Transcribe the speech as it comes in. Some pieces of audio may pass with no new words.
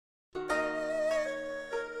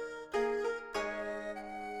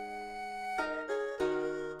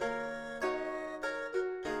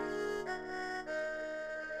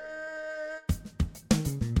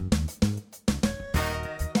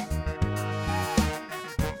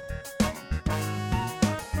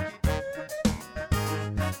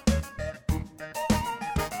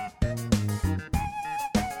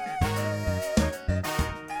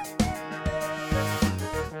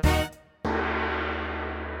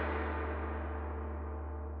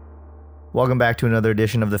Welcome back to another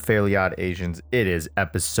edition of the Fairly Odd Asians. It is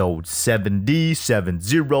episode 70.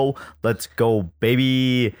 Let's go,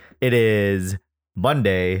 baby. It is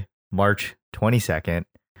Monday, March 22nd.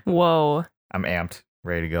 Whoa. I'm amped,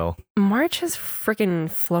 ready to go. March has freaking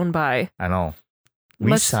flown by. I know.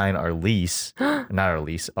 We sign our lease,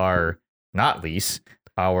 our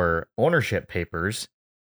ownership papers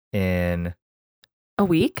in a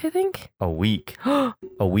week, I think. A week,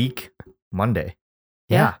 Monday.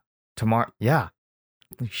 Yeah. Tomorrow. Yeah.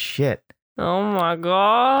 Holy shit. Oh my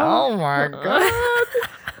God. Oh my God.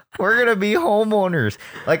 We're going to be homeowners.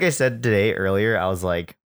 Like I said earlier, I was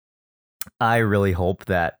like, I really hope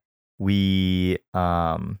that we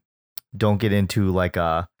don't get into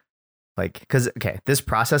because this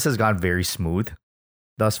process has gone very smooth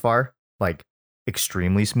thus far, like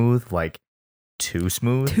extremely smooth, like too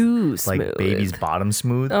smooth, like baby's bottom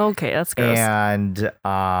smooth. Okay, that's gross. And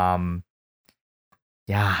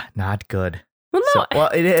yeah, not good. Well, no.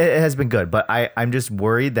 It has been good, but I'm just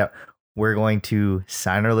worried that we're going to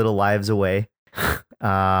sign our little lives away,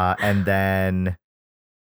 and then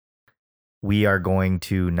we are going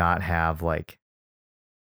to not have I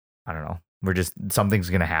don't know. Something's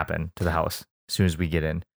going to happen to the house as soon as we get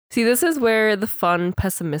in. See, this is where the fun,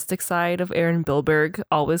 pessimistic side of Aaron Bilberg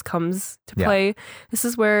always comes to play. Yeah. This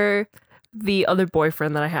is where the other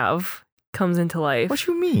boyfriend that I have comes into life. What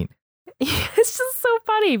you mean? It's just so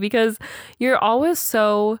funny because you're always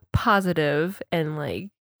so positive and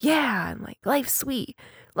life's sweet.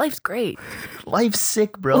 Life's great. Life's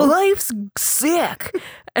sick, bro. Life's sick.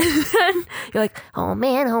 And then you're like, oh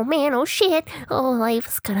man, oh shit. Oh,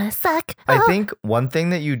 life's gonna suck. Oh. I think one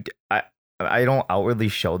thing that I don't outwardly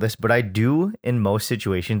show this, but I do in most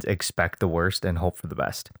situations expect the worst and hope for the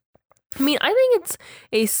best. I mean, I think it's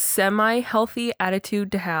a semi-healthy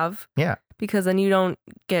attitude to have. Yeah. Because then you don't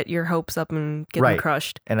get your hopes up and get them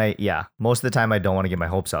crushed. And most of the time I don't want to get my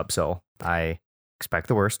hopes up. So I expect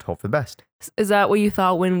the worst, hope for the best. Is that what you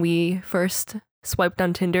thought when we first swiped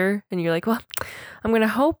on Tinder? And you're like, well, I'm going to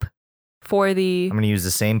hope for the... I'm going to use the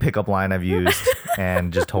same pickup line I've used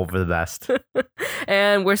and just hope for the best.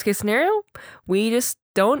 And worst case scenario, we just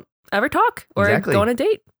don't ever talk or go on a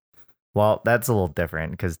date. Well, that's a little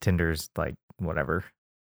different because Tinder's like, whatever.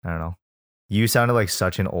 I don't know. You sounded like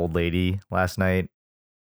such an old lady last night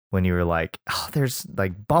when you were like, oh, there's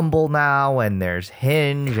like Bumble now and there's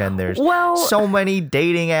Hinge and there's so many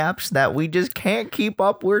dating apps that we just can't keep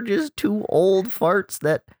up. We're just two old farts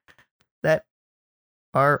that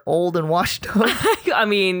are old and washed up. I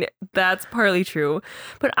mean, that's partly true.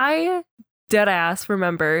 But I dead ass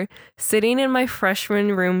remember sitting in my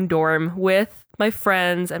freshman room dorm with my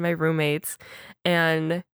friends and my roommates,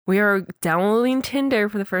 and we were downloading Tinder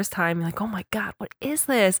for the first time. Like, oh my God, what is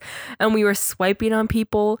this? And we were swiping on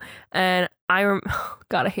people. And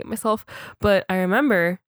God, I hate myself. But I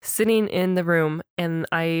remember sitting in the room and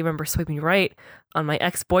I remember swiping right on my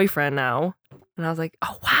ex-boyfriend now. And I was like,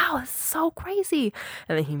 oh, wow, this is so crazy.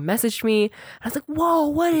 And then he messaged me. And I was like, whoa,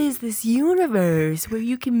 what is this universe where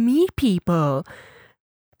you can meet people?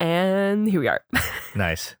 And here we are.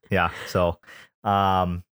 Nice. Yeah. So,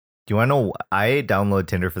 do you want to know? I downloaded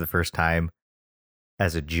Tinder for the first time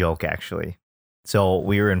as a joke, actually. So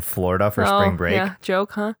we were in Florida for spring break. Yeah,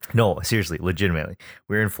 joke, huh? No, seriously, legitimately.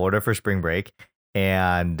 We were in Florida for spring break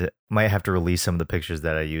and might have to release some of the pictures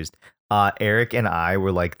that I used. Eric and I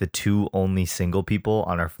were like the two only single people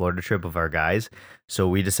on our Florida trip of our guys. So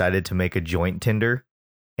we decided to make a joint Tinder.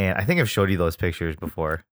 And I think I've showed you those pictures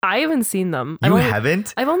before. I haven't seen them. You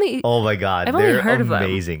haven't? I've only... Oh my God. I've only heard of them.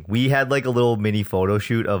 Amazing. We had like a little mini photo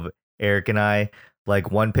shoot of Eric and I. Like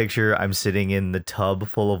one picture, I'm sitting in the tub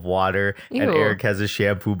full of water. Ew. And Eric has a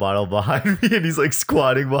shampoo bottle behind me and he's like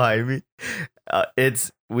squatting behind me.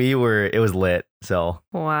 It was lit. So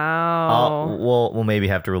wow. We'll maybe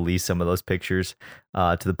have to release some of those pictures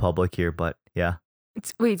to the public here, but yeah.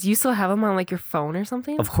 Wait, do you still have them on like your phone or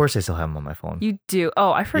something? Of course I still have them on my phone. You do?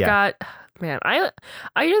 Oh, I forgot. Yeah. Man, I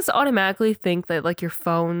just automatically think that like your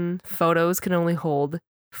phone photos can only hold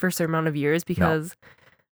for a certain amount of years because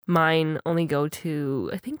mine only go to,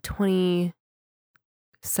 I think,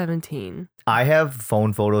 2017. I have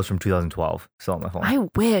phone photos from 2012 still on my phone. I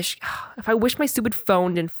wish my stupid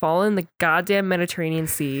phone didn't fall in the goddamn Mediterranean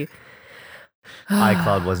Sea.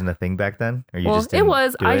 iCloud wasn't a thing back then? Or you just didn't it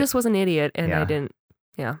was. do I it? just was an idiot and I didn't.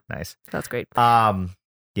 Yeah. Nice. That's great.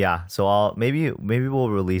 Yeah. So I'll maybe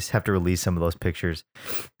we'll have to release some of those pictures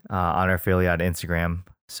on our Fairly Odd Instagram.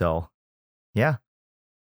 So yeah.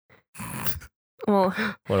 Well,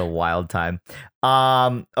 what a wild time.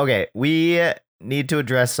 Okay, we need to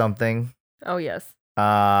address something. Oh yes.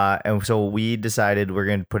 And so we decided we're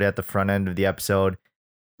going to put it at the front end of the episode.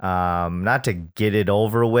 not to get it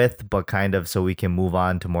over with, but kind of so we can move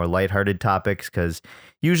on to more lighthearted topics. Because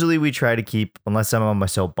usually we try to keep, unless I'm on my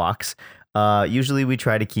soapbox, usually we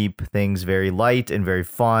try to keep things very light and very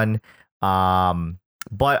fun.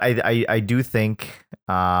 But I do think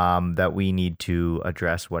that we need to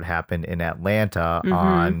address what happened in Atlanta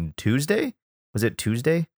on Tuesday. Was it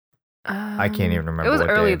Tuesday? I can't even remember. It was what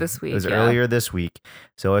early day. this week. It was earlier this week.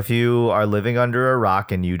 So if you are living under a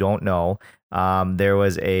rock and you don't know, there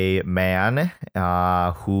was a man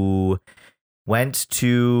who went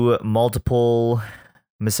to multiple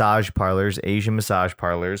massage parlors, Asian massage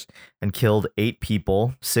parlors, and killed 8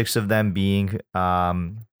 people, 6 of them being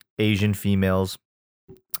Asian females.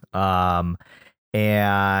 And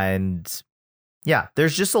yeah,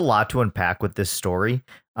 there's just a lot to unpack with this story.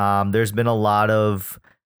 There's been a lot of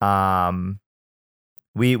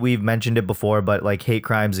we've mentioned it before, but like hate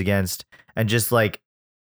crimes against, and just like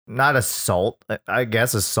not assault, I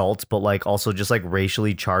guess assaults, but like also just like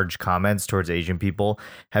racially charged comments towards Asian people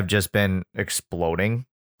have just been exploding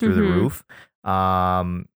through the roof.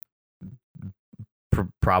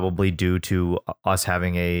 Probably due to us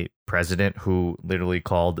having a president who literally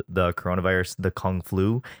called the coronavirus the Kung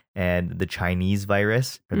flu and the Chinese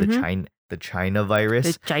virus, or the China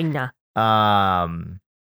virus. The China.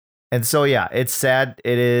 And so yeah, it's sad.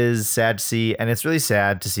 It is sad to see, and it's really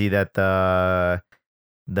sad to see that the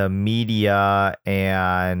media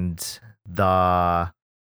and the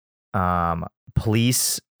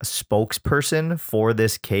police spokesperson for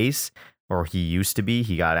this case, or he used to be,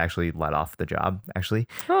 he got actually let off the job, actually.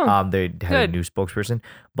 They had a new spokesperson,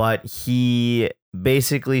 but he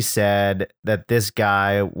basically said that this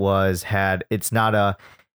guy it's not a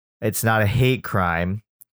hate crime,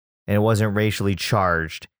 and it wasn't racially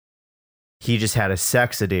charged. He just had a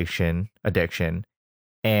sex addiction,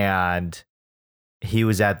 and he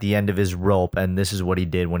was at the end of his rope, and this is what he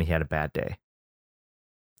did when he had a bad day.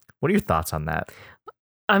 What are your thoughts on that?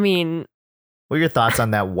 I mean, what are your thoughts on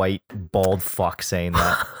that white bald fuck saying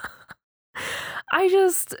that?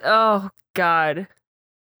 Oh God.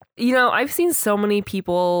 You know, I've seen so many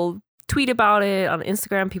people tweet about it on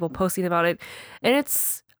Instagram, people posting about it, and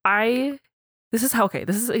this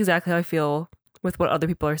is exactly how I feel with what other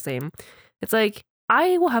people are saying. It's like,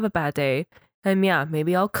 I will have a bad day, and yeah,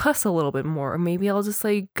 maybe I'll cuss a little bit more, or maybe I'll just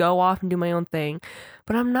like go off and do my own thing,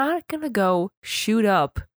 but I'm not gonna go shoot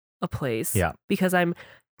up a place because I'm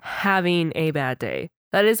having a bad day.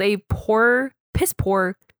 That is a piss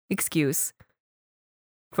poor excuse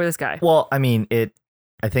for this guy. Well, I mean, I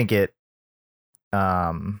think it,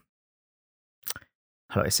 how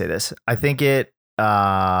do I say this? I think it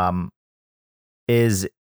is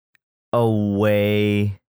a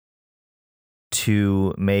way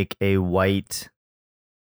to make a white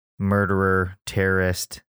murderer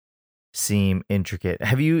terrorist seem intricate.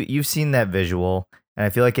 You've seen that visual, and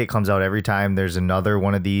I feel like it comes out every time there's another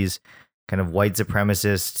one of these kind of white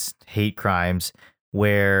supremacist hate crimes,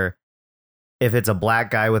 where if it's a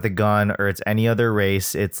black guy with a gun or it's any other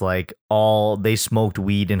race, it's like they smoked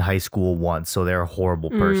weed in high school once, so they're a horrible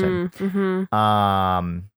person.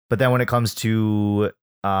 But then when it comes to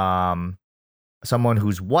someone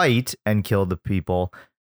who's white and killed the people,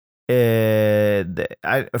 I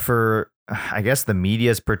guess the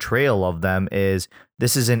media's portrayal of them is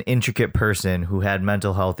this is an intricate person who had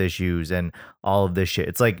mental health issues and all of this shit.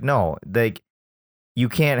 It's like, no, you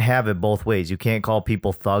can't have it both ways. You can't call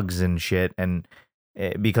people thugs and shit and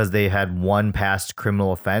because they had one past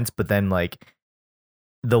criminal offense, but then like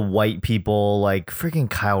the white people, like freaking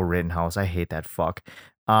Kyle Rittenhouse, I hate that fuck.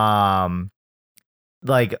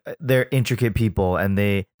 Like they're intricate people and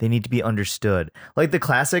they need to be understood. Like the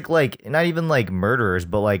classic, like not even like murderers,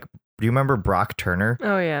 but like, do you remember Brock Turner?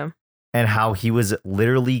 Oh yeah. And how he was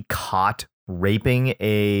literally caught raping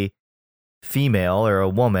a female or a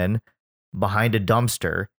woman behind a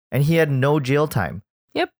dumpster, and he had no jail time.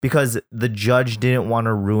 Yep. Because the judge didn't want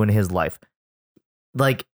to ruin his life.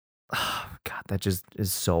 Like, oh God, that just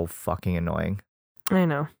is so fucking annoying. I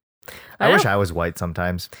know. I wish I was white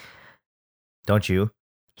sometimes. Don't you?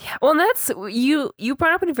 Yeah. Well, and that's you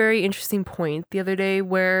brought up a very interesting point the other day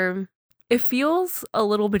where it feels a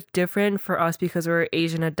little bit different for us because we're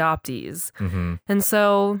Asian adoptees. Mm-hmm. And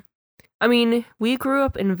so, I mean, we grew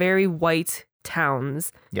up in very white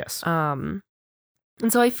towns. Yes. And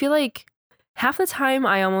so I feel like half the time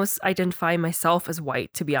I almost identify myself as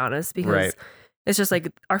white, to be honest, because it's just like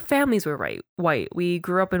our families were white. We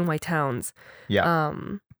grew up in white towns. Yeah.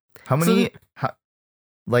 How many,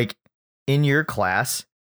 like in your class,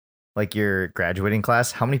 like your graduating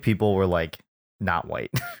class, how many people were like not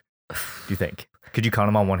white? Do you think? Could you count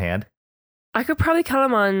them on one hand? I could probably count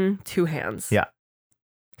them on 2 hands. Yeah.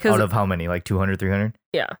 'Cause- Out of how many? Like 200, 300?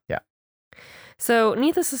 Yeah. Yeah. So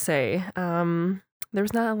needless to say, there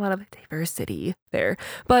was not a lot of diversity there.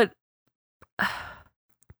 But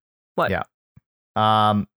what? Yeah.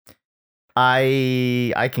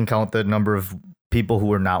 I can count the number of people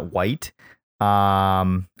who are not white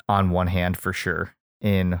on one hand for sure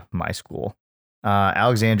in my school.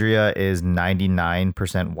 Alexandria is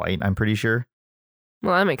 99% white, I'm pretty sure.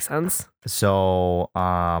 Well, that makes sense. So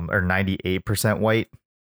or 98% white.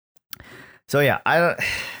 So yeah,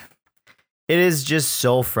 it is just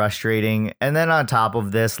so frustrating. And then on top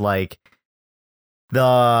of this, like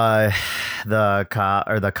the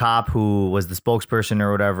cop who was the spokesperson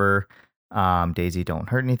or whatever, Daisy, don't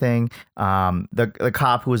hurt anything. The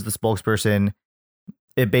cop who was the spokesperson,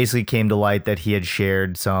 it basically came to light that he had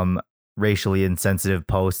shared some racially insensitive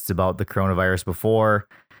posts about the coronavirus before.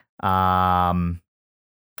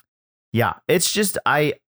 Yeah, it's just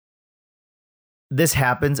this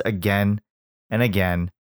happens again and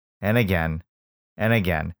again and again and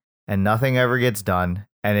again, and nothing ever gets done,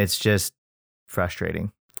 and it's just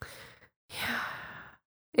frustrating. Yeah.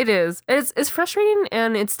 It is. It's frustrating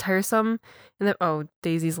and it's tiresome. And then,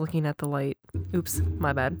 Daisy's looking at the light. Oops,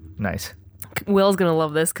 my bad. Nice. Will's gonna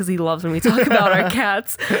love this because he loves when we talk about our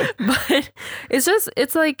cats. But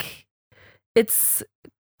it's like it's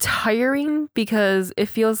tiring because it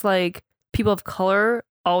feels like people of color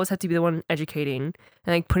always have to be the one educating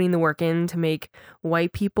and like putting the work in to make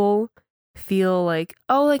white people feel like,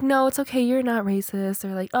 oh, like, no, it's okay, you're not racist,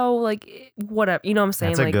 or like, oh, like, whatever, you know what I'm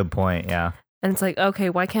saying? That's a good point. Yeah. And it's like, okay,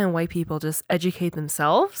 why can't white people just educate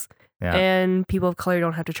themselves Yeah. and people of color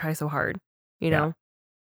don't have to try so hard, you know?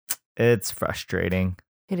 It's frustrating.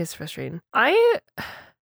 It is frustrating.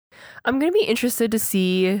 I'm going to be interested to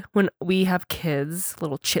see when we have kids,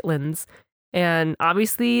 little chitlins, and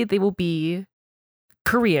obviously they will be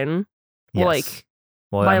Korean. Yes. Like,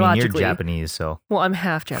 well, I mean, you're biologically. Japanese, so well, I'm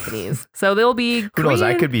half Japanese. So they'll be who Korean. knows?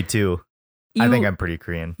 I could be too. I You- think I'm pretty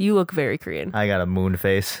Korean. You look very Korean. I got a moon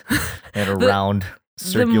face and a The- round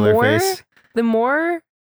circular more- face. The more,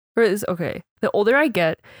 or is okay, the older I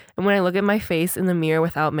get, and when I look at my face in the mirror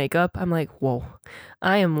without makeup, I'm like, whoa,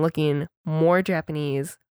 I am looking more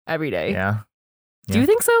Japanese every day. Yeah, Do you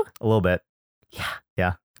think so? a little bit. Yeah.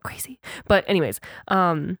 Yeah. Crazy. But anyways,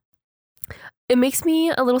 it makes me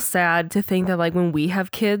a little sad to think that like when we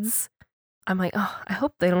have kids, I'm like, oh, I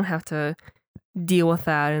hope they don't have to deal with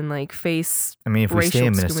that and like face. I mean, if we stay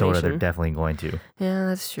in Racial Minnesota, they're discrimination. definitely going to. Yeah,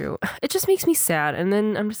 that's true. It just makes me sad. And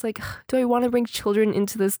then I'm just like, do I want to bring children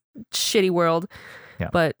into this shitty world? Yeah.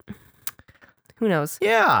 But who knows?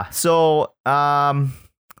 Yeah. So,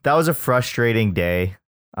 that was a frustrating day.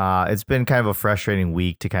 It's been kind of a frustrating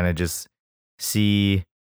week to kind of just see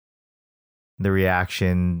the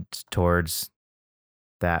reaction towards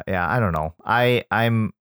that. Yeah, I don't know.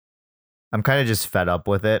 I'm kind of just fed up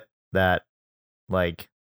with it that like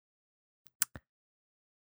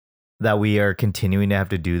that we are continuing to have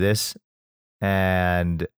to do this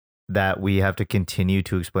and that we have to continue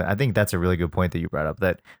to explain. I think that's a really good point that you brought up,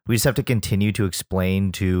 that we just have to continue to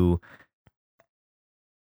explain to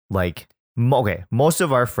like, okay, most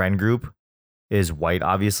of our friend group is white,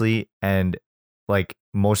 obviously, and like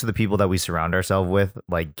most of the people that we surround ourselves with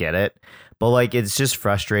like get it, but like it's just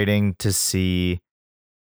frustrating to see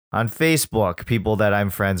on Facebook people that I'm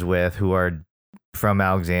friends with who are from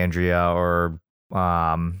Alexandria or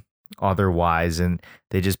otherwise, and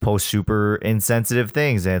they just post super insensitive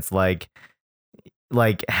things, and it's like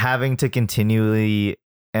having to continually,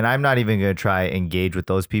 and I'm not even going to try engage with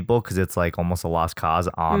those people because it's like almost a lost cause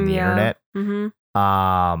on the internet.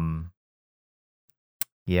 Mm-hmm.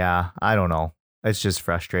 Yeah, I don't know. It's just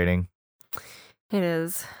frustrating. It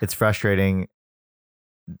is. It's frustrating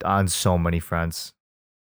on so many fronts.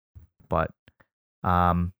 But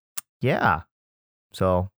yeah.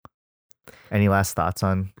 So any last thoughts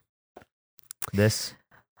on this?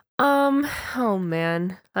 Oh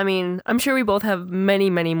man. I mean, I'm sure we both have many,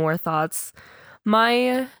 many more thoughts.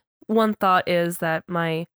 My one thought is that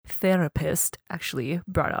my therapist actually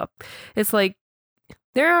brought up. It's like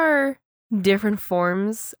there are different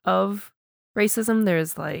forms of racism.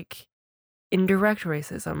 There's like indirect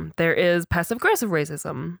racism. There is passive aggressive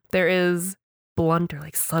racism. There is blunt or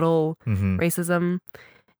like subtle Mm-hmm. racism.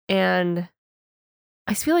 And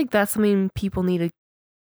I just feel like that's something people need to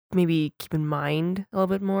maybe keep in mind a little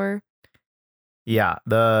bit more. Yeah.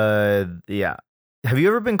 Have you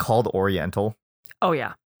ever been called Oriental? Oh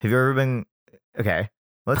yeah. Have you ever been? Okay.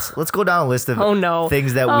 Let's go down a list of Oh no.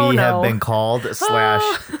 things that Oh, we have no. been called slash.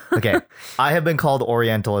 Okay. I have been called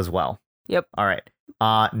Oriental as well. Yep. All right.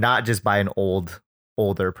 Not just by an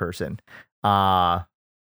older person.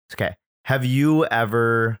 Okay. Have you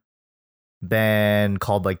ever been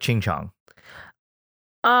called like Ching Chong?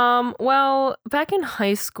 Well, back in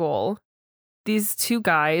high school, these two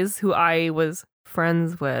guys who I was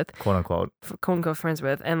friends with, Quote unquote. quote unquote friends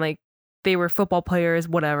with, and like they were football players,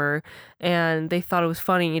 whatever, and they thought it was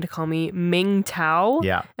funny to call me Ming Tao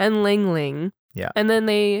Yeah. and Ling Ling. Yeah. And then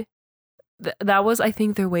that was, I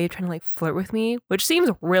think, their way of trying to like flirt with me, which seems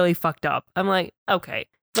really fucked up. I'm like, okay,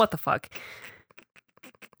 what the fuck?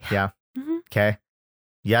 Yeah. Mhm. Okay.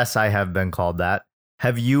 Yes, I have been called that.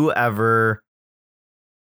 Has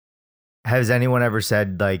anyone ever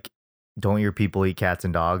said like, don't your people eat cats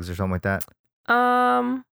and dogs or something like that?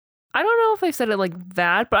 I don't know if I said it like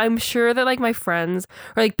that, but I'm sure that like my friends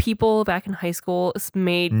or like people back in high school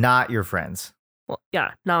made, Not your friends. well,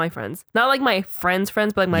 yeah, not my friends, not like my friends,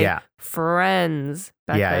 but like my Yeah. friends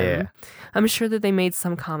back Yeah, then. yeah. I'm sure that they made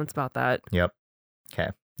some comments about that. Yep. Okay.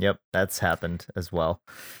 Yep. That's happened as well.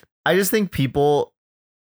 I just think people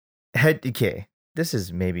okay. This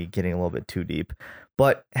is maybe getting a little bit too deep,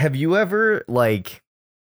 but have you ever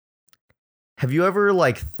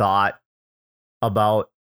thought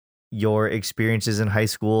about your experiences in high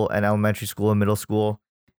school and elementary school and middle school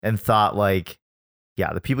and thought like,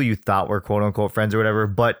 yeah, the people you thought were quote unquote friends or whatever,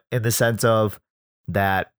 but in the sense of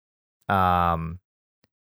that,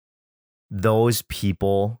 those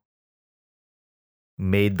people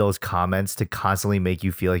made those comments to constantly make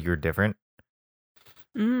you feel like you're different?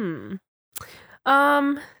 That's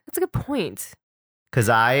a good point. Because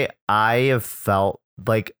I have felt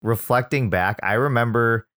like reflecting back, I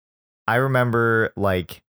remember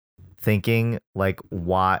like thinking like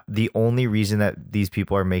why the only reason that these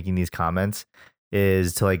people are making these comments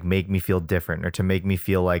is to like make me feel different or to make me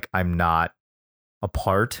feel like I'm not a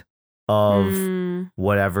part of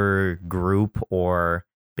whatever group or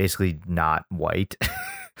basically not white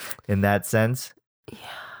in that sense. Yeah.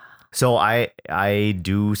 So I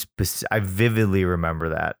vividly remember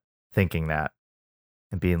that, thinking that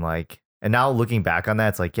and being like, and now looking back on that,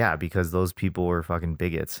 it's like, yeah, because those people were fucking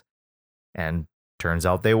bigots. And turns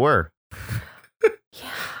out they were.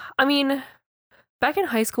 Yeah. I mean, back in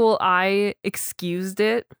high school, I excused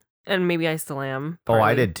it, and maybe I still am. Oh, I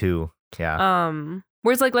partly. did too. Yeah.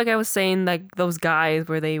 Whereas like I was saying, like those guys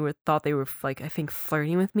where thought they were like, I think,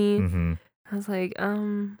 flirting with me. Mm-hmm. I was like,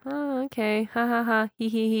 oh, okay, ha ha ha, hee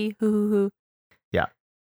hee hee, hoo hoo hoo. Yeah.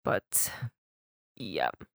 But yeah.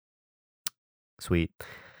 Sweet.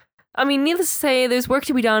 I mean, needless to say, there's work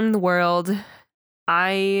to be done in the world.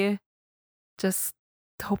 I just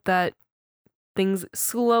hope that things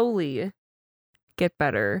slowly get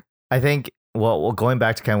better. I think, well, going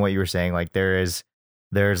back to kind of what you were saying, like there's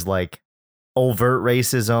like overt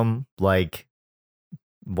racism, like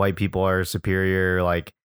white people are superior,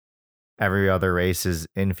 like every other race is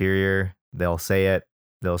inferior. They'll say it,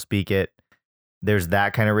 they'll speak it. There's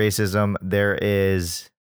that kind of racism. There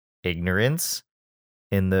is ignorance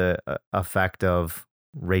in the effect of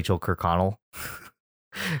Rachel Kirkconnell.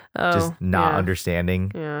 Just not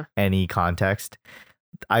understanding any context.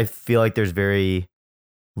 I feel like there's very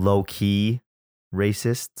low key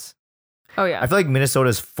racists. Oh yeah. I feel like Minnesota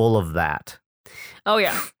is full of that. Oh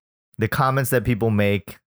yeah. The comments that people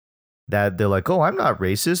make that they're like, oh, I'm not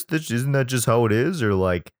racist. Isn't that just how it is? Or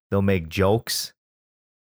like they'll make jokes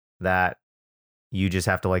that you just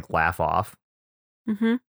have to like laugh off.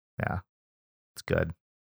 Mm-hmm. Yeah. It's good.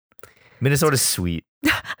 Minnesota's sweet.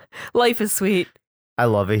 Life is sweet. I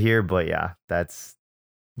love it here, but yeah,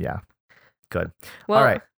 good. Well, all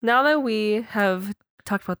right. Now that we have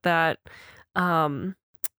talked about that,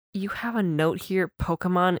 you have a note here.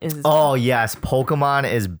 Pokemon is. Oh yes,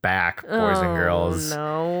 Pokemon is back, boys and girls.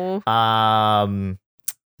 No.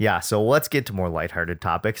 Yeah. So let's get to more lighthearted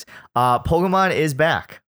topics. Pokemon is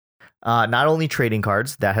back. Not only trading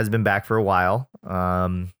cards, that has been back for a while.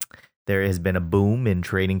 There has been a boom in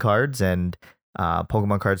trading cards and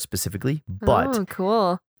Pokemon cards specifically. But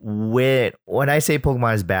cool. When I say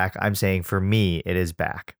Pokemon is back, I'm saying for me it is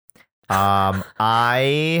back.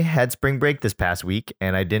 I had spring break this past week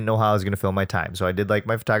and I didn't know how I was going to fill my time. So I did like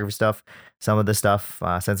my photography stuff, some of the stuff,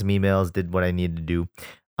 sent some emails, did what I needed to do.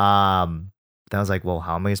 Then I was like, well,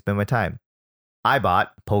 how am I going to spend my time? I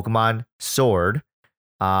bought Pokemon Sword,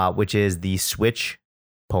 which is the Switch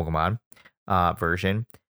Pokemon version.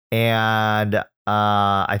 And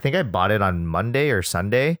I think I bought it on Monday or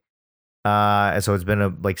Sunday. And so it's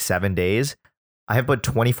been like 7 days. I have put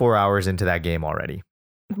 24 hours into that game already.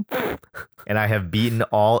 And I have beaten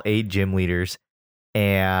all 8 gym leaders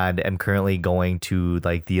and am currently going to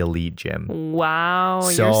like the elite gym. Wow,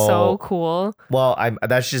 you're so cool. Well,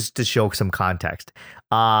 that's just to show some context.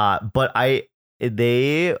 But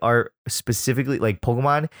they are specifically like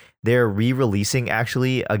Pokemon. They're re-releasing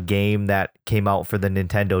actually a game that came out for the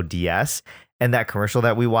Nintendo DS, and that commercial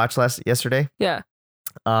that we watched yesterday. Yeah.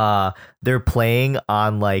 They're playing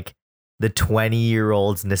on like the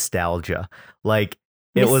 20-year-old's nostalgia. Like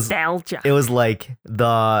Nostalgia. it was like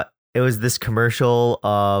it was this commercial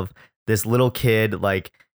of this little kid,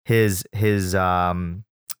 like his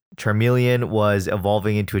Charmeleon was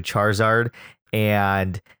evolving into a Charizard,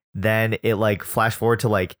 and then it like flashed forward to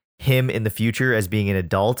like him in the future as being an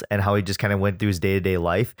adult and how he just kind of went through his day-to-day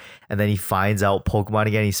life, and then he finds out Pokemon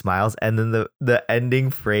again, he smiles, and then the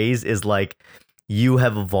ending phrase is like, "You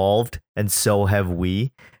have evolved and so have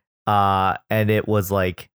we." And it was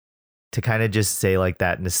like to kind of just say like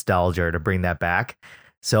that nostalgia, to bring that back.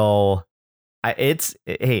 So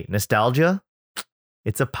hey, nostalgia,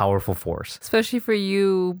 it's a powerful force. Especially for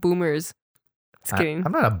you boomers. Just kidding.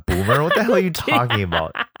 I'm not a boomer. What the hell are you talking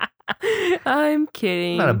about? I'm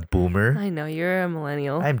kidding. I'm not a boomer. I know, you're a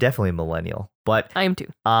millennial. I'm definitely a millennial. But I am too.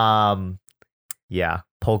 yeah,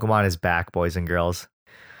 Pokemon is back, boys and girls.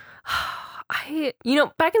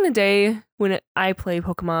 Back in the day when I played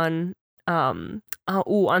Pokemon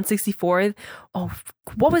on 64,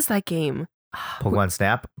 what was that game? Pokemon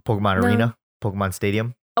Snap, Pokemon Arena, Pokemon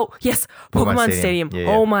Stadium. Oh, yes, Pokemon Stadium. Yeah.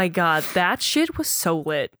 Oh my god, that shit was so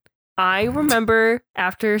lit. I remember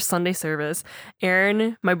after Sunday service,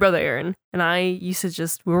 my brother Aaron, and I used to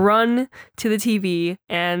just run to the TV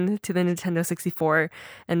and to the Nintendo 64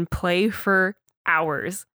 and play for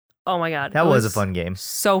hours. Oh my god. That was a fun game.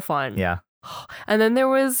 So fun. Yeah. And then there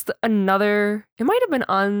was another, it might have been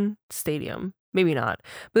on Stadium, maybe not,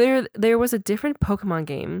 but there was a different Pokemon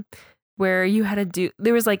game where you had to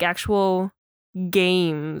there was like actual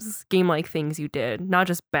game-like things you did, not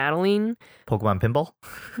just battling. Pokemon Pinball?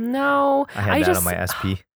 No. I had that on my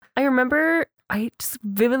SP. I just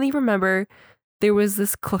vividly remember there was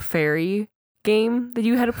this Clefairy game that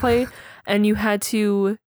you had to play, and you had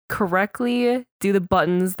to correctly do the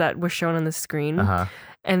buttons that were shown on the screen. Uh-huh.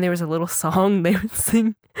 And there was a little song they would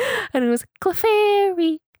sing, and it was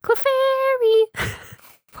Clefairy, Clefairy. Oh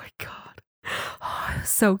my god. Oh, it was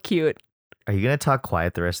so cute. Are you gonna talk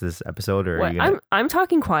quiet the rest of this episode, or are you gonna... I'm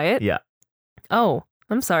talking quiet. Yeah. Oh,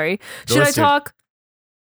 I'm sorry. Should I talk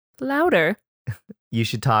louder? You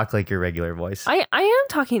should talk like your regular voice. I am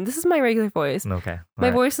talking. This is my regular voice. Okay. My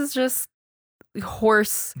voice is just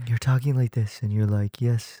hoarse. You're talking like this, and you're like,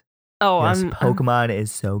 yes. Oh, yes, Pokemon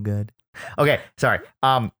is so good. Okay, sorry.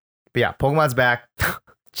 But yeah, Pokemon's back.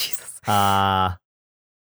 Jesus. Yeah,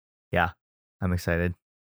 I'm excited.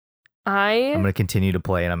 I'm gonna continue to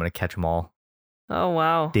play, and I'm gonna catch them all. Oh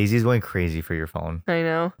wow. Daisy's going crazy for your phone. I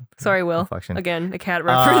know. Sorry, Will. Reflection. Again, a cat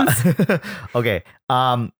reference. Okay.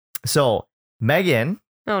 So Megan.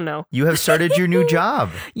 Oh no. You have started your new job.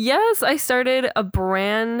 Yes, I started a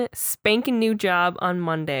brand spanking new job on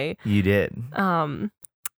Monday. You did.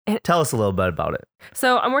 Tell us a little bit about it.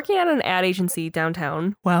 So I'm working at an ad agency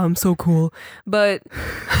downtown. Wow, I'm so cool. But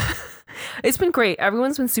it's been great.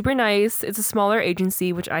 Everyone's been super nice. It's a smaller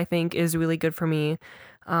agency, which I think is really good for me.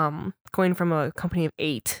 Going from a company of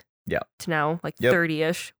 8 to now like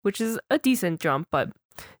 30-ish, which is a decent jump, but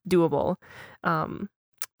doable. But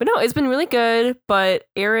no, it's been really good. But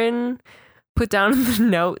Aaron put down in the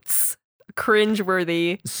notes,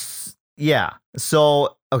 cringeworthy. Yeah.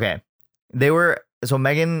 So, okay. So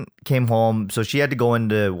Megan came home, so she had to go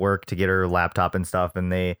into work to get her laptop and stuff,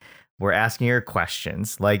 and they were asking her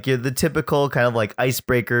questions, like the typical kind of like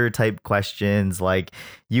icebreaker type questions. Like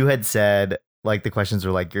you had said, like the questions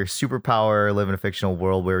were like your superpower, live in a fictional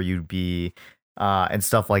world, where you'd be, and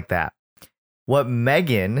stuff like that. So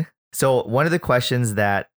one of the questions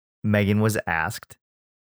that Megan was asked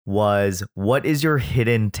was, what is your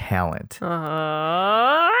hidden talent?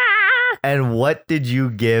 And what did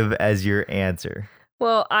you give as your answer?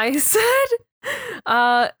 Well, I said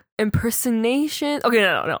impersonation. Okay,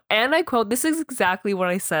 no. And I quote, this is exactly what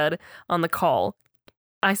I said on the call.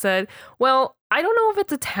 I said, well, I don't know if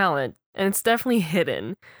it's a talent, and it's definitely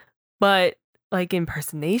hidden, but like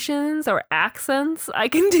impersonations or accents I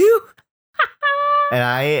can do.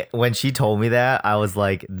 And when she told me that, I was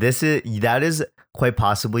like, that is quite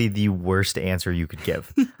possibly the worst answer you could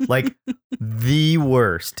give. Like the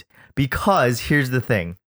worst. Because here's the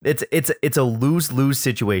thing. It's a lose-lose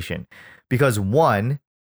situation. Because one,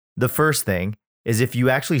 the first thing is if you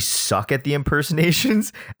actually suck at the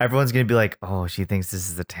impersonations, everyone's going to be like, "Oh, she thinks this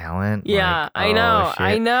is a talent." Yeah, like, I know. Shit.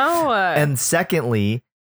 I know. And secondly,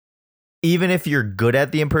 even if you're good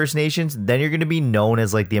at the impersonations, then you're going to be known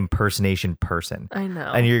as like the impersonation person. I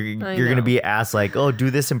know. And you're going to be asked like, "Oh, do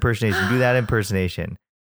this impersonation, do that impersonation."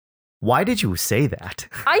 Why did you say that?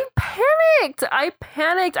 I apparently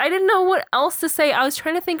panicked. I didn't know what else to say. I was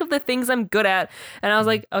trying to think of the things I'm good at. And I was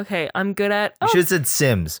like, okay, I'm good at. You should have said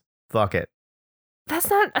Sims. Fuck it. That's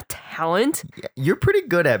not a talent. Yeah, you're pretty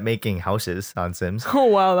good at making houses on Sims. Oh,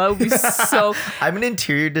 wow. That would be so. I'm an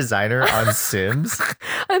interior designer on Sims.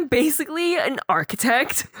 I'm basically an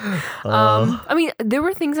architect. I mean, there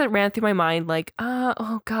were things that ran through my mind like,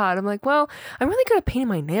 oh God. I'm like, well, I'm really good at painting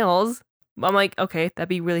my nails. I'm like, okay, that'd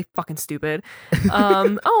be really fucking stupid.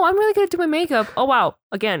 Oh, I'm really good at doing my makeup. Oh, wow.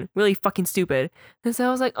 Again, really fucking stupid. And so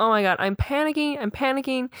I was like, oh my God, I'm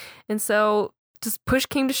panicking. And so just push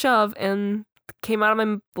came to shove and came out of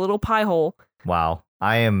my little pie hole. Wow.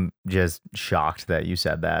 I am just shocked that you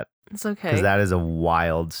said that. It's okay. Because that is a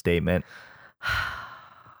wild statement.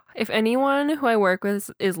 If anyone who I work with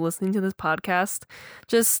is listening to this podcast,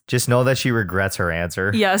 just know that she regrets her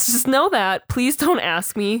answer. Yes, just know that. Please don't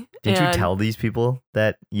ask me. Did you tell these people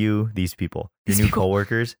that your new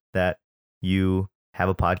coworkers, that you have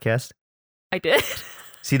a podcast? I did.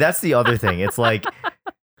 See, that's the other thing. It's like,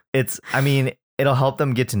 it'll help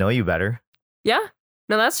them get to know you better. Yeah.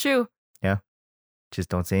 No, that's true. Yeah. Just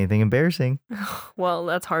don't say anything embarrassing. Well,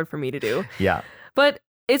 that's hard for me to do. Yeah. But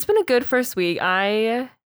it's been a good first week.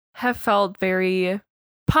 I have felt very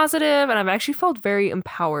positive and I've actually felt very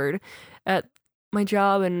empowered at my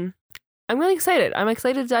job, and I'm really excited. I'm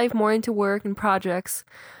excited to dive more into work and projects.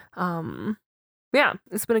 Yeah,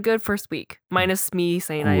 it's been a good first week. Minus me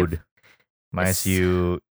saying Minus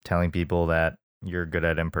you telling people that you're good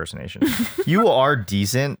at impersonation. You are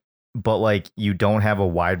decent, but like you don't have a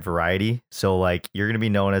wide variety. So like you're going to be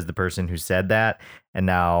known as the person who said that, and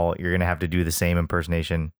now you're going to have to do the same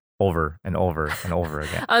impersonation over and over and over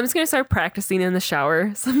again. I'm just going to start practicing in the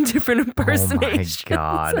shower some different impersonations. Oh my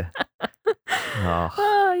God.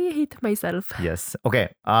 Oh, I hate myself. Yes.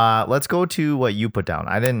 Okay. Let's go to what you put down.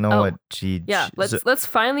 I didn't know what she. Yeah. Let's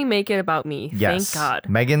finally make it about me. Yes. Thank God.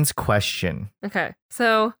 Megan's question. Okay.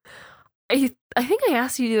 So I think I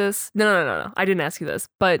asked you this. No. I didn't ask you this.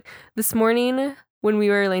 But this morning when we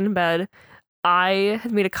were laying in bed, I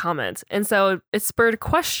had made a comment. And so it spurred a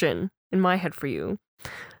question in my head for you.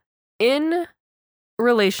 In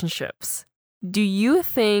relationships, do you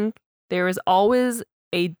think there is always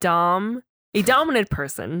a dominant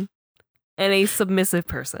person and a submissive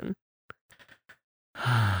person?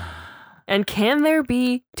 And can there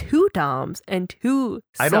be two doms and two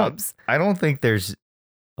subs? I don't think there's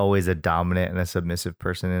always a dominant and a submissive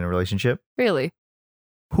person in a relationship. Really?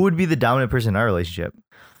 Who would be the dominant person in our relationship?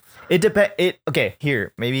 It depends. Okay,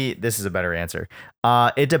 here, maybe this is a better answer.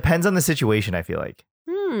 It depends on the situation, I feel like.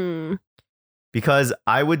 Because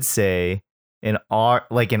I would say in our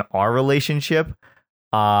relationship,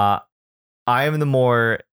 I am the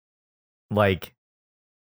more like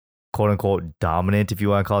quote unquote dominant, if you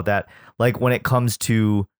want to call it that. Like when it comes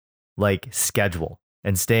to like schedule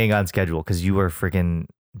and staying on schedule, because you are freaking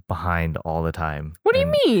behind all the time. What do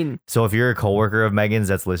you mean? So if you're a coworker of Megan's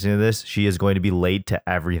that's listening to this, she is going to be late to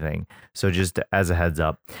everything. So just as a heads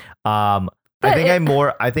up, I think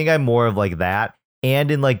I'm more of like that.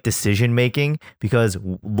 And in like decision making, because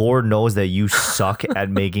Lord knows that you suck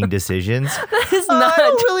at making decisions. That is not. I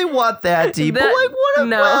don't really want that deep. But like, what?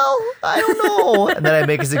 No. Well, I don't know. And then I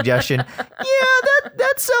make a suggestion. Yeah,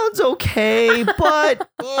 that sounds okay, but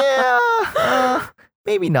yeah,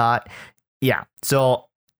 maybe not. Yeah. So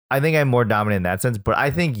I think I'm more dominant in that sense, but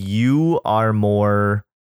I think you are more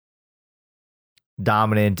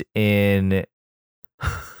dominant in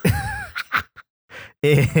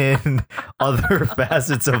other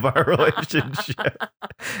facets of our relationship.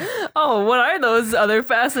 Oh, what are those other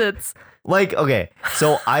facets? Like, okay,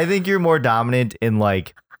 so I think you're more dominant in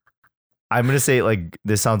like, I'm going to say like,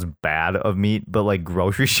 this sounds bad of me, but like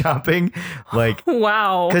grocery shopping, like,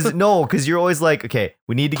 wow. Cause you're always like, okay,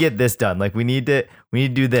 we need to get this done. Like we need to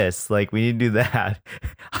do this. Like we need to do that.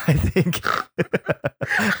 I think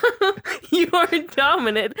you are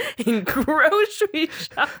dominant in grocery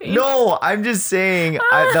shopping. No, I'm just saying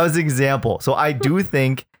that was an example. So I do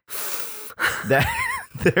think that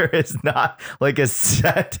there is not like a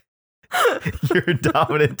set. You're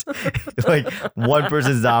dominant. Like one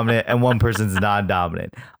person's dominant and one person's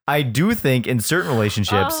non-dominant. I do think in certain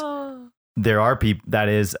relationships there are people that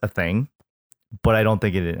is a thing, but I don't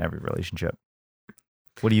think it in every relationship.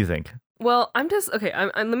 What do you think? Well, I'm just okay.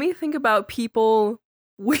 Let me think about people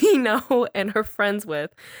we know and are friends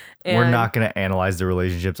with. And we're not going to analyze the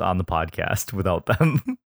relationships on the podcast without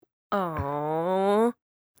them. Oh,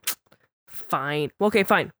 fine. Well, okay,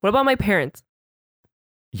 fine. What about my parents?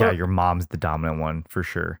 Yeah, your mom's the dominant one for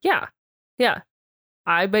sure. Yeah.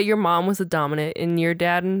 I bet your mom was the dominant in your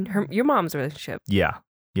dad and your mom's relationship. Yeah.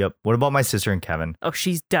 Yep. What about my sister and Kevin? Oh,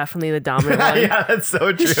 she's definitely the dominant one. Yeah, that's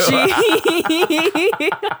so true.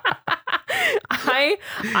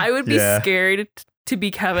 I would be Yeah. scared to be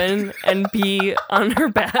Kevin and be on her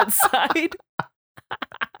bad side.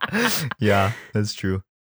 Yeah, that's true.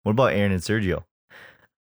 What about Aaron and Sergio?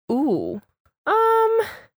 Ooh.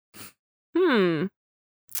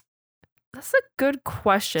 That's a good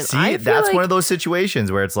question. See, that's one of those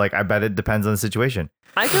situations where it's like, I bet it depends on the situation.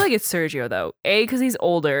 I feel like it's Sergio though. A, because he's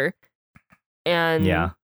older, and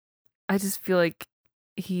Yeah. I just feel like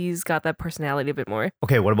he's got that personality a bit more.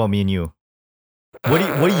 Okay, what about me and you? What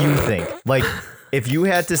do you think? Like, if you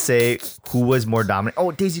had to say who was more dominant.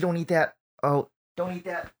 Oh, Daisy, don't eat that. Oh, don't eat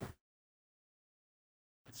that.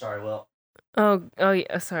 Sorry, Will. Oh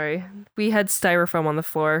yeah, sorry. We had styrofoam on the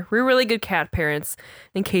floor. We're really good cat parents,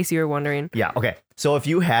 in case you were wondering. Yeah, okay. So if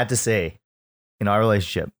you had to say in our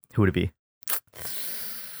relationship, who would it be?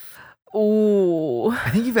 Ooh. I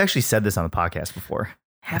think you've actually said this on the podcast before.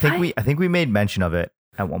 Have I think we made mention of it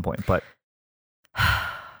at one point, but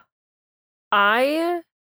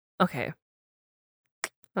okay.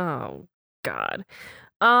 Oh God.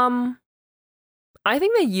 I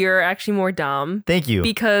think that you're actually more dumb thank you.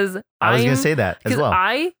 because I was going to say that as well.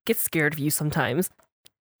 I get scared of you sometimes.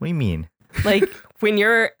 What do you mean? Like when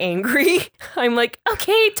you're angry, I'm like,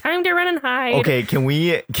 okay, time to run and hide. Okay, can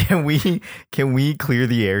we clear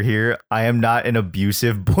the air here? I am not an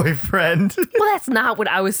abusive boyfriend. Well, that's not what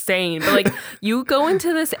I was saying. But like, you go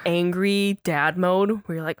into this angry dad mode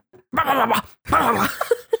where you're like, blah, blah, blah, blah, blah, blah.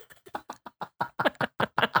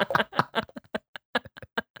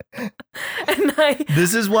 And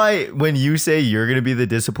This is why when you say you're going to be the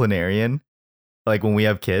disciplinarian, like when we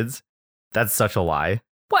have kids, that's such a lie.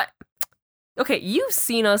 What? Okay, you've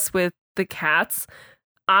seen us with the cats.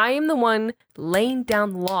 I am the one laying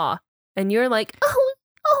down the law, and you're like,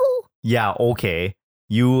 oh. Yeah, okay.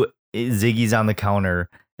 Ziggy's on the counter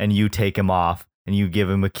and you take him off and you give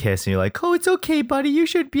him a kiss and you're like, oh, it's okay, buddy. You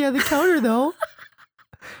should be on the counter though.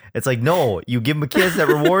 It's like, no, you give him a kiss that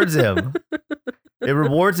rewards him. It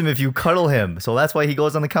rewards him if you cuddle him. So that's why he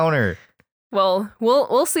goes on the counter. Well,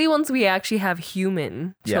 we'll see once we actually have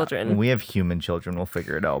human children. Yeah, when we have human children, we'll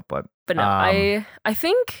figure it out. But no, I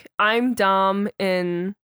think I'm Dom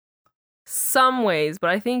in some ways, but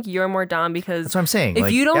I think you're more Dom because that's what I'm saying.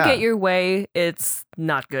 If you don't get your way, it's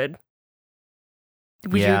not good.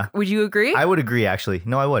 Would you agree? I would agree, actually.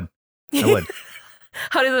 No, I would. I would.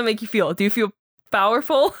 How does that make you feel? Do you feel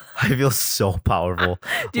powerful? I feel so powerful.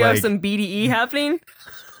 Do you have some BDE happening?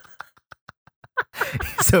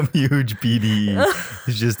 Some huge BDE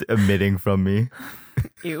is just emitting from me.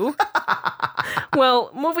 Ew.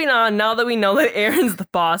 Well, moving on. Now that we know that Aaron's the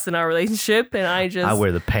boss in our relationship, and I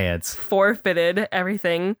wear the pants, forfeited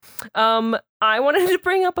everything. I wanted to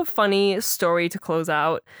bring up a funny story to close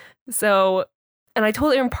out. So, and I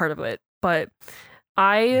told Aaron part of it, but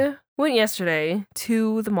I went yesterday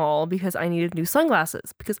to the mall because I needed new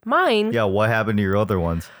sunglasses because mine. Yeah, what happened to your other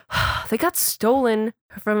ones? They got stolen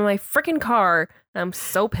from my freaking car. And I'm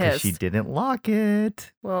so pissed. She didn't lock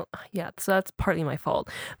it. Well, yeah, so that's partly my fault.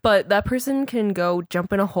 But that person can go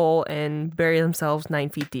jump in a hole and bury themselves 9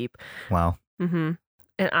 feet deep. Wow. Mm-hmm.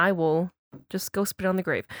 And I will just go spit on the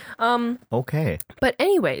grave. Okay. But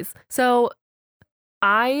anyways, so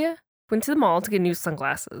I went to the mall to get new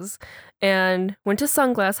sunglasses and went to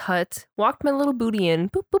Sunglass Hut, walked my little booty in,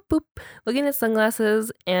 boop, boop, boop, looking at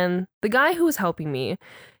sunglasses. And the guy who was helping me,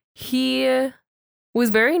 he was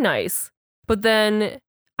very nice. But then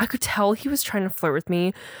I could tell he was trying to flirt with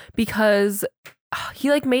me because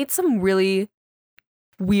he like made some really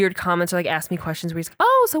weird comments or like asked me questions where he's like,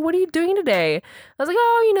 oh, so what are you doing today? I was like,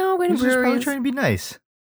 oh, I'm going to He's just probably breweries. trying to be nice.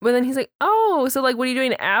 But then he's like, oh, so like what are you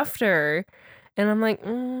doing after? And I'm like, I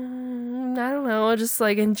don't know, just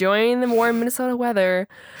like enjoying the warm Minnesota weather.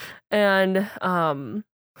 And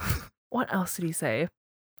what else did he say?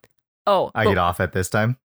 Oh, I get off at this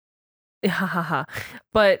time.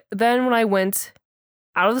 But then when I went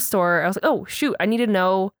out of the store, I was like, oh, shoot, I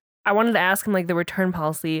wanted to ask him like the return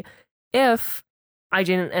policy if I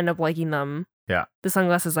didn't end up liking them. Yeah. The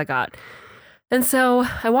sunglasses I got. And so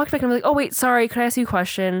I walked back and I'm like, oh, wait, sorry, could I ask you a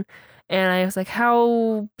question? And I was like,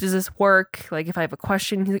 how does this work? Like, if I have a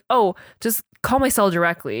question, he's like, oh, just call my cell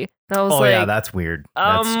directly. And I was like, yeah, that's weird.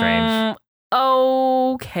 That's strange.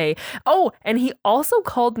 Okay. Oh, and he also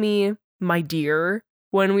called me my dear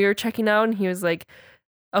when we were checking out, and he was like,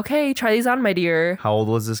 okay, try these on, my dear. How old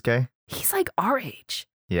was this guy? He's like our age.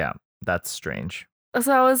 Yeah, that's strange.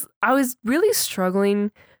 So I was really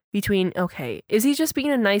struggling between, okay, is he just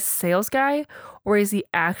being a nice sales guy, or is he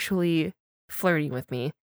actually flirting with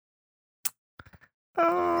me?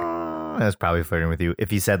 That's probably flirting with you.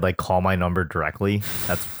 If he said like call my number directly,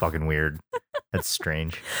 that's fucking weird. That's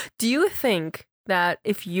strange. Do you think that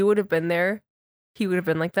if you would have been there, he would have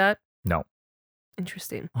been like that? No.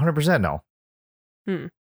 Interesting. 100% no. I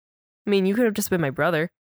mean, you could have just been my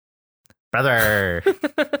brother. Brother.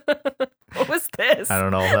 What was this? I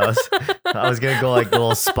don't know. I was gonna go like the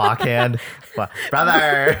little Spock hand.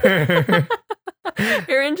 Brother.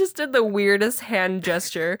 Aaron just did the weirdest hand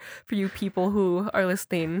gesture for you people who are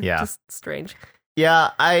listening. Yeah. Just strange.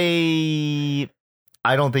 Yeah, I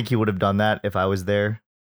don't think he would have done that if I was there,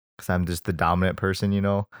 because I'm just the dominant person, you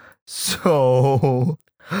know. So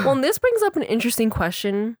Well, and this brings up an interesting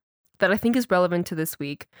question that I think is relevant to this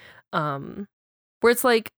week, where it's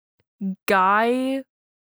like guy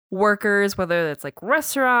workers, whether it's like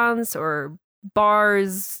restaurants or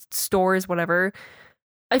bars, stores, whatever.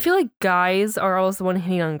 I feel like guys are always the one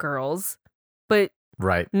hitting on girls, but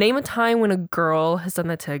right. name a time when a girl has done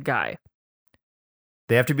that to a guy.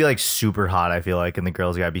 They have to be like super hot, I feel like, and the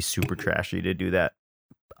girls gotta be super trashy to do that.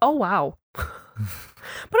 Oh, wow. But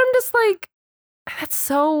I'm just like, that's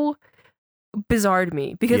so bizarre to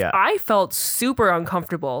me because Yeah. I felt super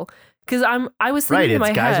uncomfortable because I was Right, thinking in it's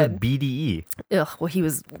my guys head, with BDE. ugh, well, he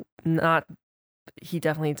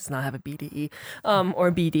definitely does not have a BDE,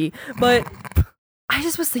 or BD, but I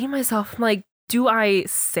just was thinking to myself, I'm like, do I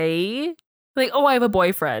say like, oh, I have a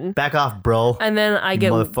boyfriend, Back off, bro. and then I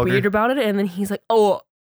get motherfucker. weird about it, and then he's like, oh,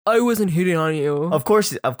 I wasn't hitting on you. Of course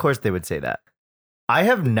they would say that. I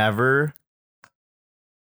have never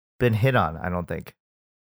been hit on, I don't think.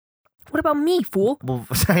 What about me, fool? Well,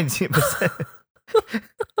 besides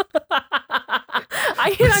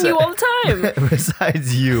I hit on you all the time.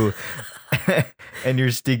 besides you and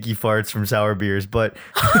your stinky farts from sour beers, but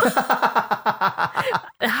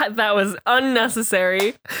That was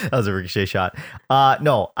unnecessary. that was a ricochet shot.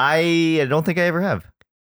 No, I don't think I ever have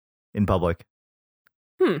in public.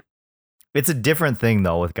 It's a different thing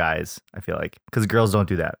though with guys, I feel like, because girls don't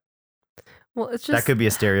do that. Well, it's just That could be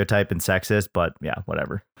a stereotype and sexist, but yeah,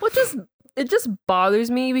 whatever. it just bothers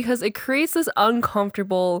me because it creates this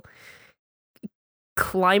uncomfortable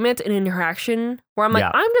climate and interaction where I'm like,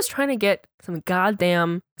 Yeah. I'm just trying to get some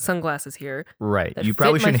goddamn sunglasses here. Right. That You fit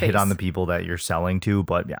probably my shouldn't hit on face. the people that you're selling to,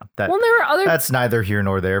 but yeah, Well, there were other that's neither here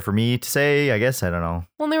nor there for me to say. I guess I don't know.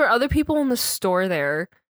 there were other people in the store there.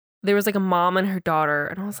 There was like a mom and her daughter,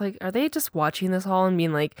 and I was like, are they just watching this all and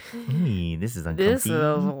being like, Hey, this is uncomfy. this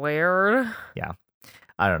is weird?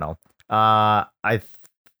 I don't know. I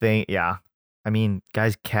think yeah. I mean,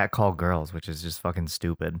 guys catcall girls, which is just fucking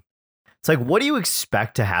stupid. It's like, what do you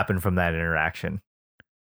expect to happen from that interaction?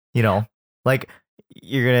 You know, like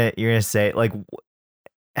you're gonna say like,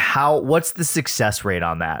 what's the success rate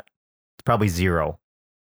on that? It's probably 0.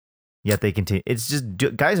 Yet they continue. It's just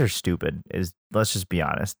guys are stupid. Let's just be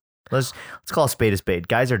honest. Let's call a spade.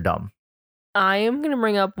 Guys are dumb. I am going to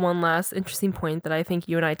bring up one last interesting point that I think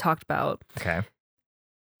you and I talked about. Okay.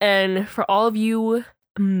 And for all of you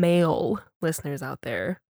male listeners out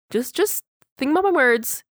there, just think about my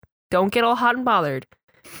words. Don't get all hot and bothered.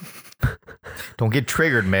 Don't get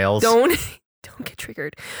triggered, males. Don't get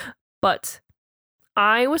triggered. But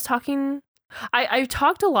I was talking I've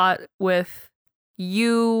talked a lot with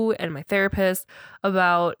you and my therapist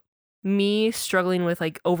about me struggling with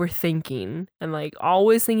like overthinking and like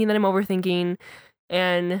always thinking that I'm overthinking.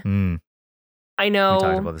 And I know We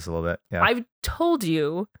talked about this a little bit. Yeah. I've told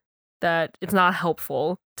you that it's not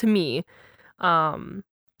helpful to me. And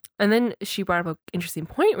then she brought up an interesting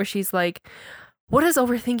point where she's like, what does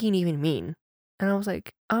overthinking even mean? And I was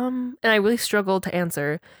like, and I really struggled to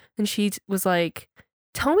answer. And she was like,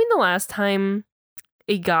 tell me the last time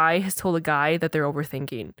a guy has told a guy that they're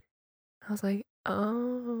overthinking. I was like,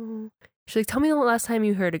 oh. She's like, tell me the last time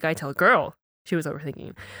you heard a guy tell a girl she was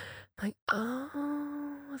overthinking. I'm like,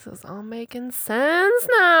 oh, this is all making sense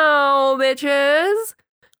now, bitches.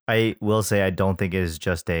 I will say I don't think it is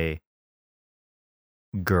just a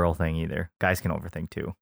girl thing either. Guys can overthink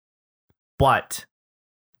too. But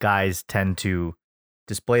guys tend to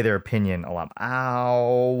display their opinion a lot.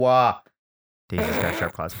 Ow. Daisy's got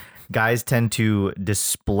sharp claws. Guys tend to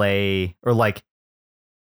display or like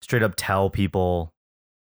straight up tell people.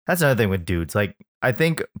 That's another thing with dudes. Like, I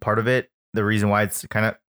think part of it, the reason why it's kind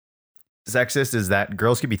of sexist is that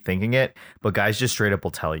girls could be thinking it, but guys just straight up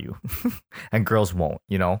will tell you and girls won't,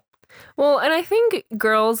 you know? Well, and I think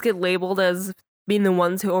girls get labeled as being the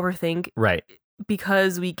ones who overthink Right.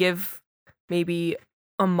 because we give maybe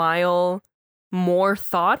a mile more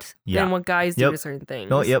thought Yeah. than what guys do Yep. to certain things.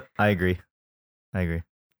 No, yep. I agree.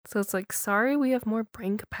 So it's like, sorry, we have more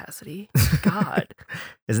brain capacity. God.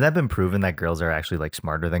 Isn't that been proven that girls are actually like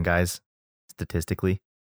smarter than guys statistically?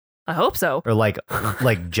 I hope so. Or like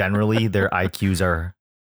generally their IQs are,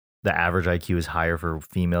 the average IQ is higher for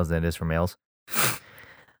females than it is for males.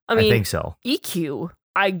 I mean, think so. EQ,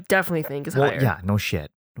 I definitely think is higher. Yeah, no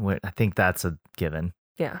shit. I think that's a given.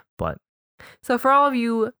 Yeah. But so for all of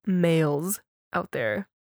you males out there,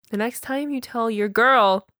 the next time you tell your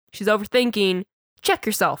girl she's overthinking, check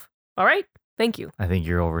yourself. All right? Thank you. I think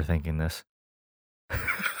you're overthinking this.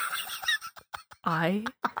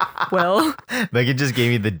 Well, Megan just gave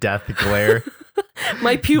me the death glare.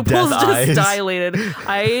 My pupils Death just eyes. dilated.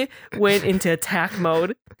 I went into attack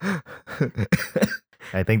mode.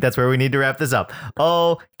 I think that's where we need to wrap this up.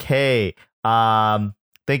 Okay.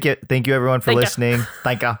 Thank you everyone for listening.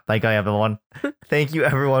 Thank you everyone. Thank you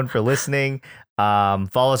everyone for listening.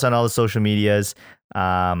 Follow us on all the social medias.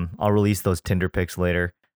 I'll release those Tinder pics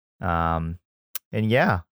later. And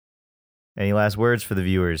yeah. Any last words for the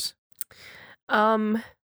viewers?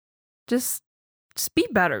 Just be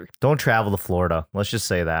better. Don't travel to Florida. Let's just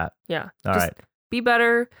say that. Yeah. All right. Be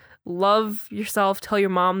better. Love yourself. Tell your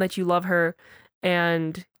mom that you love her,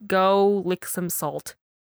 and go lick some salt.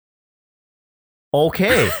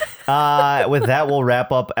 Okay. With that, we'll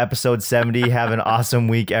wrap up episode 70. Have an awesome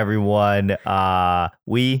week, everyone.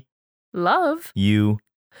 We love you.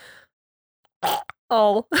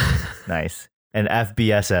 all. Nice. And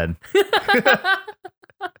FBSN.